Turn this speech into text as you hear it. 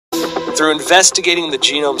Through investigating the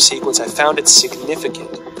genome sequence, I found it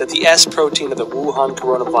significant that the S protein of the Wuhan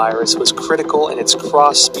coronavirus was critical in its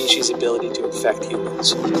cross-species ability to infect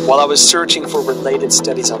humans. While I was searching for related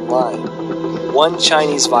studies online, one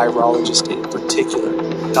Chinese virologist in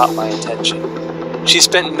particular caught my attention. She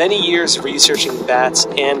spent many years researching bats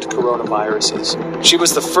and coronaviruses. She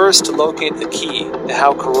was the first to locate the key to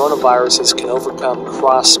how coronaviruses can overcome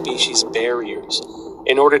cross-species barriers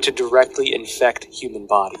in order to directly infect human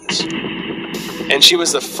bodies. And she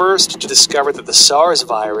was the first to discover that the SARS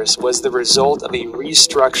virus was the result of a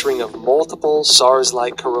restructuring of multiple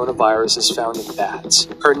SARS-like coronaviruses found in bats.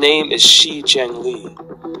 Her name is Zhengli,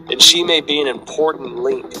 and she may be an important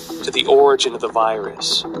link to the origin of the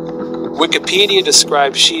virus. Wikipedia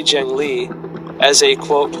describes Zhengli as a,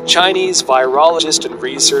 quote, Chinese virologist and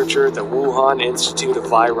researcher at the Wuhan Institute of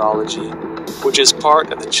Virology, which is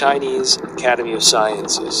part of the Chinese Academy of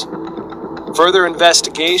Sciences. Further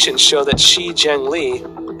investigations show that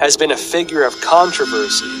Zhengli has been a figure of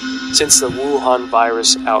controversy since the Wuhan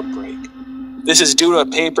virus outbreak. This is due to a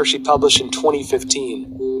paper she published in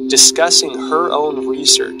 2015 discussing her own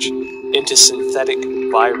research into synthetic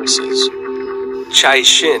viruses.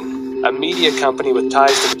 Caixin, a media company with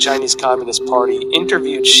ties to the Chinese Communist Party,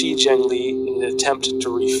 interviewed Zhengli in an attempt to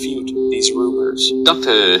refute these rumors.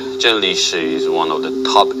 Dr. Shi is one of the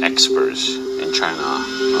top experts in China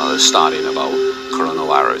studying about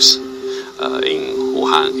coronavirus in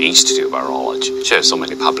Wuhan Institute of Virology. She has so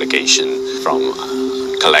many publications from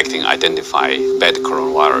collecting, identify bad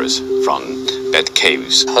coronavirus from bad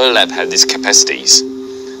caves. Her lab had these capacities,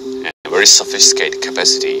 very sophisticated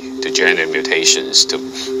capacity to generate mutations to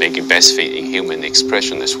make it best fit in human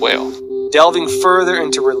expression as well. Delving further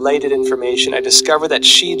into related information, I discovered that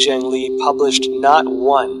Zhengli published not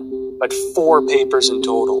one, but 4 papers in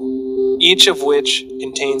total, each of which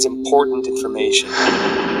contains important information.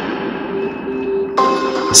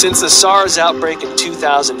 Since the SARS outbreak in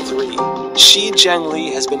 2003,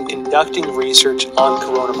 Zhengli has been conducting research on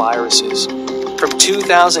coronaviruses. From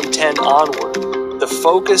 2010 onward, the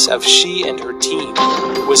focus of she and her team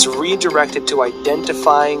was redirected to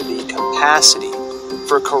identifying the capacity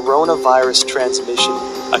for coronavirus transmission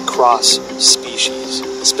across species,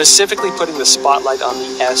 specifically putting the spotlight on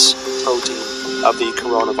the S protein of the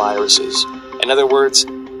coronaviruses. In other words,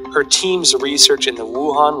 her team's research in the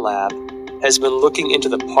Wuhan lab has been looking into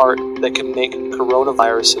the part that can make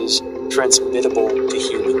coronaviruses transmittable to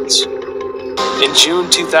humans. In June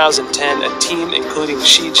 2010, a team including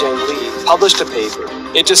Zhengli published a paper.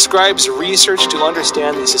 It describes research to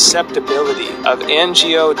understand the susceptibility of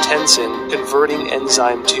angiotensin converting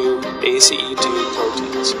enzyme 2 ACE2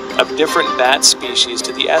 proteins of different bat species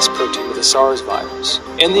to the S protein of the SARS virus.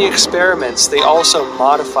 In the experiments, they also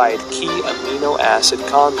modified key amino acid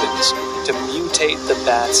conjugates to mutate the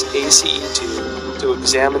bat's ACE2 to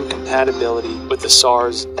examine compatibility with the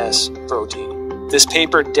SARS S protein. This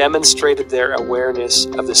paper demonstrated their awareness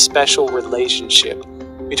of the special relationship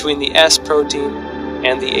between the S protein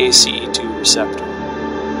and the ACE2 receptor.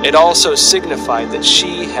 It also signified that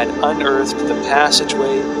she had unearthed the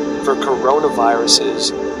passageway for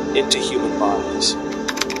coronaviruses into human bodies.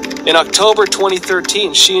 In October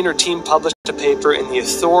 2013, she and her team published a paper in the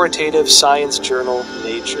authoritative science journal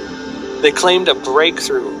Nature. They claimed a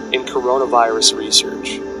breakthrough in coronavirus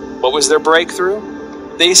research. What was their breakthrough?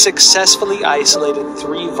 They successfully isolated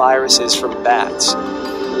 3 viruses from bats,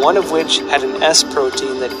 one of which had an S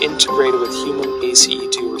protein that integrated with human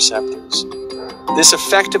ACE2 receptors. This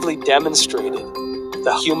effectively demonstrated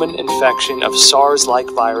the human infection of SARS-like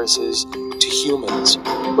viruses to humans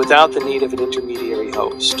without the need of an intermediary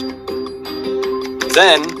host.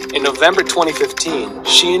 Then, in November 2015,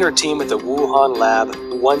 she and her team at the Wuhan lab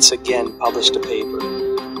once again published a paper,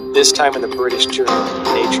 this time in the British journal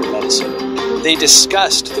Nature Medicine. They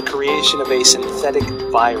discussed the creation of a synthetic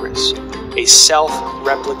virus, a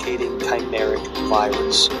self-replicating chimeric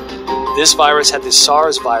virus. This virus had the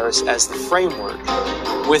SARS virus as the framework,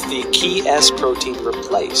 with the key S protein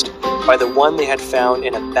replaced by the one they had found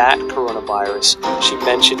in a bat coronavirus she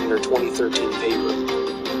mentioned in her 2013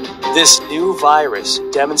 paper. This new virus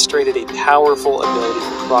demonstrated a powerful ability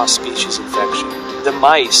for cross-species infection. The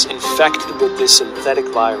mice infected with this synthetic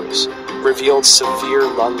virus revealed severe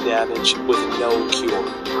lung damage with no cure.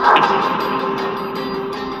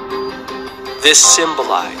 This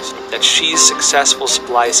symbolized that Xi's successful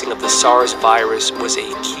splicing of the SARS virus was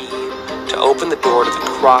a key to open the door to the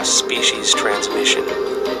cross-species transmission.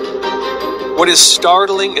 What is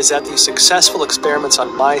startling is that these successful experiments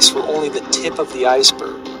on mice were only the tip of the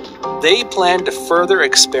iceberg. They planned to further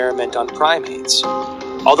experiment on primates.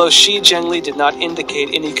 Although Zhengli did not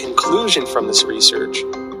indicate any conclusion from this research,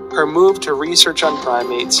 Her move to research on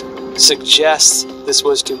primates suggests this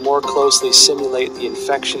was to more closely simulate the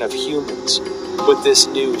infection of humans with this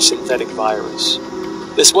new synthetic virus.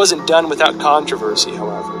 This wasn't done without controversy,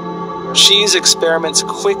 however. Shi's experiments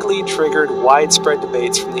quickly triggered widespread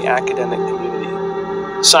debates from the academic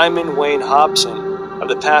community. Simon Wayne Hobson of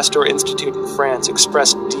the Pasteur Institute in France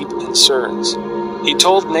expressed deep concerns. He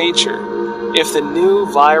told Nature, if the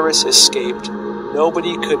new virus escaped,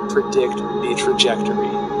 nobody could predict the trajectory.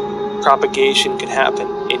 Propagation could happen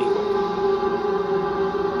anywhere.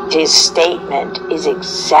 His statement is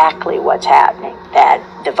exactly what's happening, that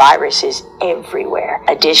the virus is everywhere.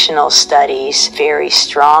 Additional studies very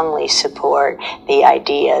strongly support the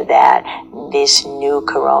idea that this new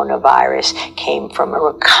coronavirus came from a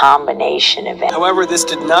recombination event. However, this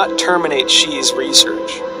did not terminate Shi's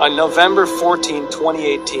research. On November 14,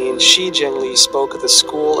 2018, Zhengli spoke at the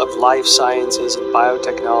School of Life Sciences and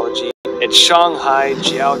Biotechnology at Shanghai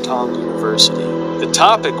Jiaotong University. The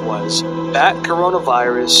topic was bat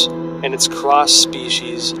coronavirus and its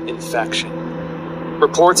cross-species infection.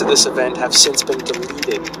 Reports of this event have since been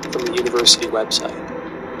deleted from the university website.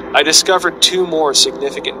 I discovered two more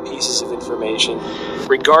significant pieces of information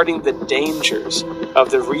regarding the dangers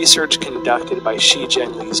of the research conducted by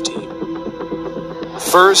Zhengli's team.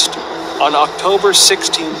 First, on October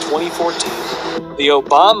 16, 2014, the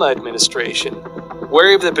Obama administration,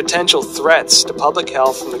 wary of the potential threats to public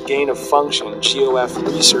health from the gain-of-function GOF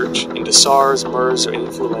research into SARS, MERS, or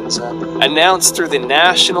influenza, announced through the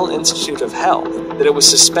National Institute of Health that it was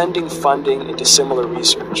suspending funding into similar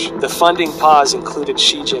research. The funding pause included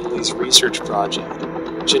Zhengli's research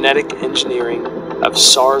project, Genetic Engineering of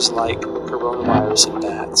SARS-like Coronavirus in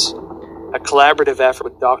Bats, a collaborative effort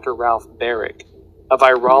with Dr. Ralph Barrick, a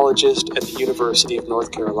virologist at the University of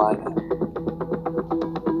North Carolina.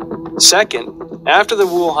 Second, after the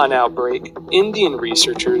Wuhan outbreak, Indian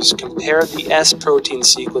researchers compared the S protein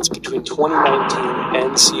sequence between 2019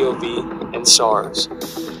 nCoV and SARS.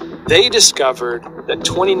 They discovered that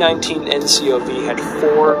 2019 nCoV had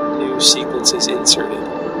 4 new sequences inserted,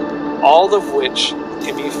 all of which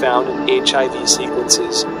can be found in HIV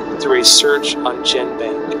sequences through a search on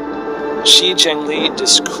GenBank. Zhengli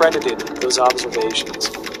discredited those observations,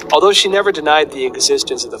 although she never denied the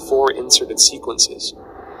existence of the 4 inserted sequences.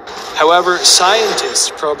 However,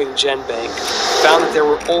 scientists probing GenBank found that there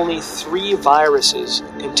were only 3 viruses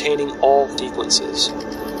containing all sequences.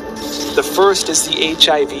 The first is the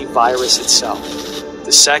HIV virus itself.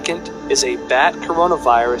 The second is a bat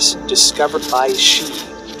coronavirus discovered by Shi.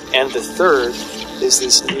 And the third is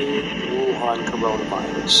this new Wuhan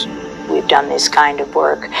coronavirus. We've done this kind of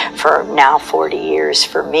work for now 40 years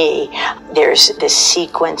for me. There's the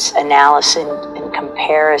sequence analysis and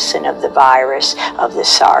comparison of the virus of the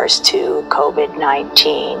SARS-2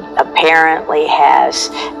 COVID-19 apparently has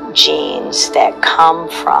genes that come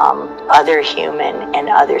from other human and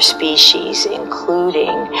other species,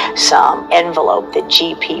 including some envelope, the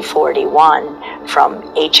GP41 from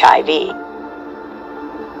HIV.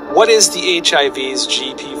 What is the HIV's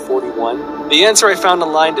GP41? The answer I found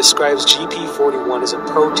online describes GP41 as a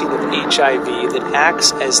protein of HIV that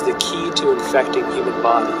acts as the key to infecting human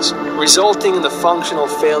bodies, resulting in the functional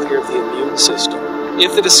failure of the immune system.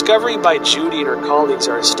 If the discovery by Judy and her colleagues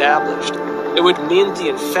are established, it would mean the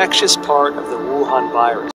infectious part of the Wuhan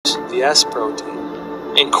virus, the S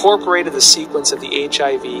protein, incorporated the sequence of the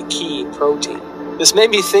HIV key protein. This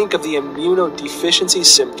made me think of the immunodeficiency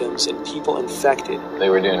symptoms in people infected. They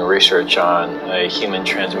were doing research on a human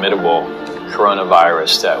transmittable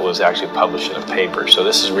coronavirus that was actually published in a paper. So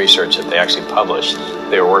this is research that they actually published.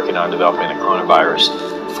 They were working on developing a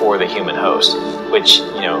coronavirus for the human host, which,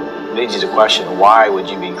 leads you to question, why would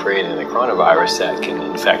you be creating a coronavirus that can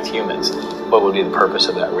infect humans? What would be the purpose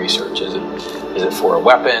of that research? Is it for a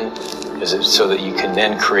weapon? Is it so that you can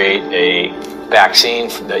then create a vaccine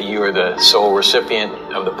that you are the sole recipient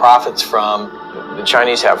of the profits from? The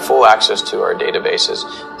Chinese have full access to our databases.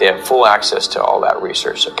 They have full access to all that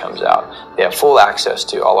research that comes out. They have full access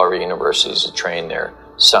to all our universities to train their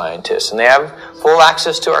scientists. And they have full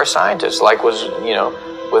access to our scientists, like was,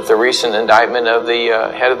 with the recent indictment of the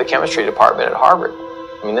head of the chemistry department at Harvard.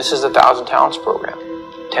 I mean, this is the 1,000 Talents program.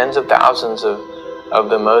 Tens of thousands of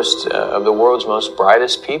the world's most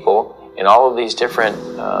brightest people in all of these different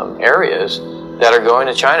areas that are going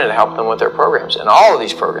to China to help them with their programs. And all of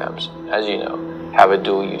these programs, as you know, have a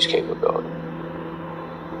dual use capability.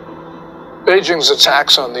 Beijing's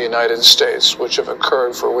attacks on the United States, which have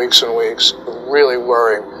occurred for weeks and weeks, are really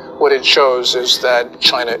worrying. What it shows is that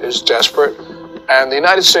China is desperate And the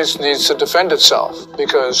United States needs to defend itself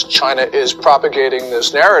because China is propagating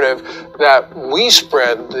this narrative that we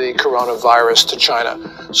spread the coronavirus to China.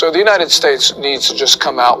 So the United States needs to just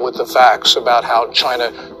come out with the facts about how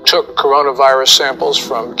China took coronavirus samples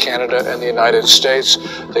from Canada and the United States.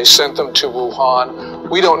 They sent them to Wuhan.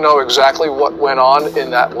 We don't know exactly what went on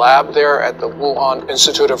in that lab there at the Wuhan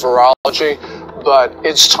Institute of Virology, but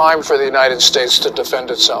it's time for the United States to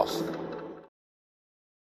defend itself.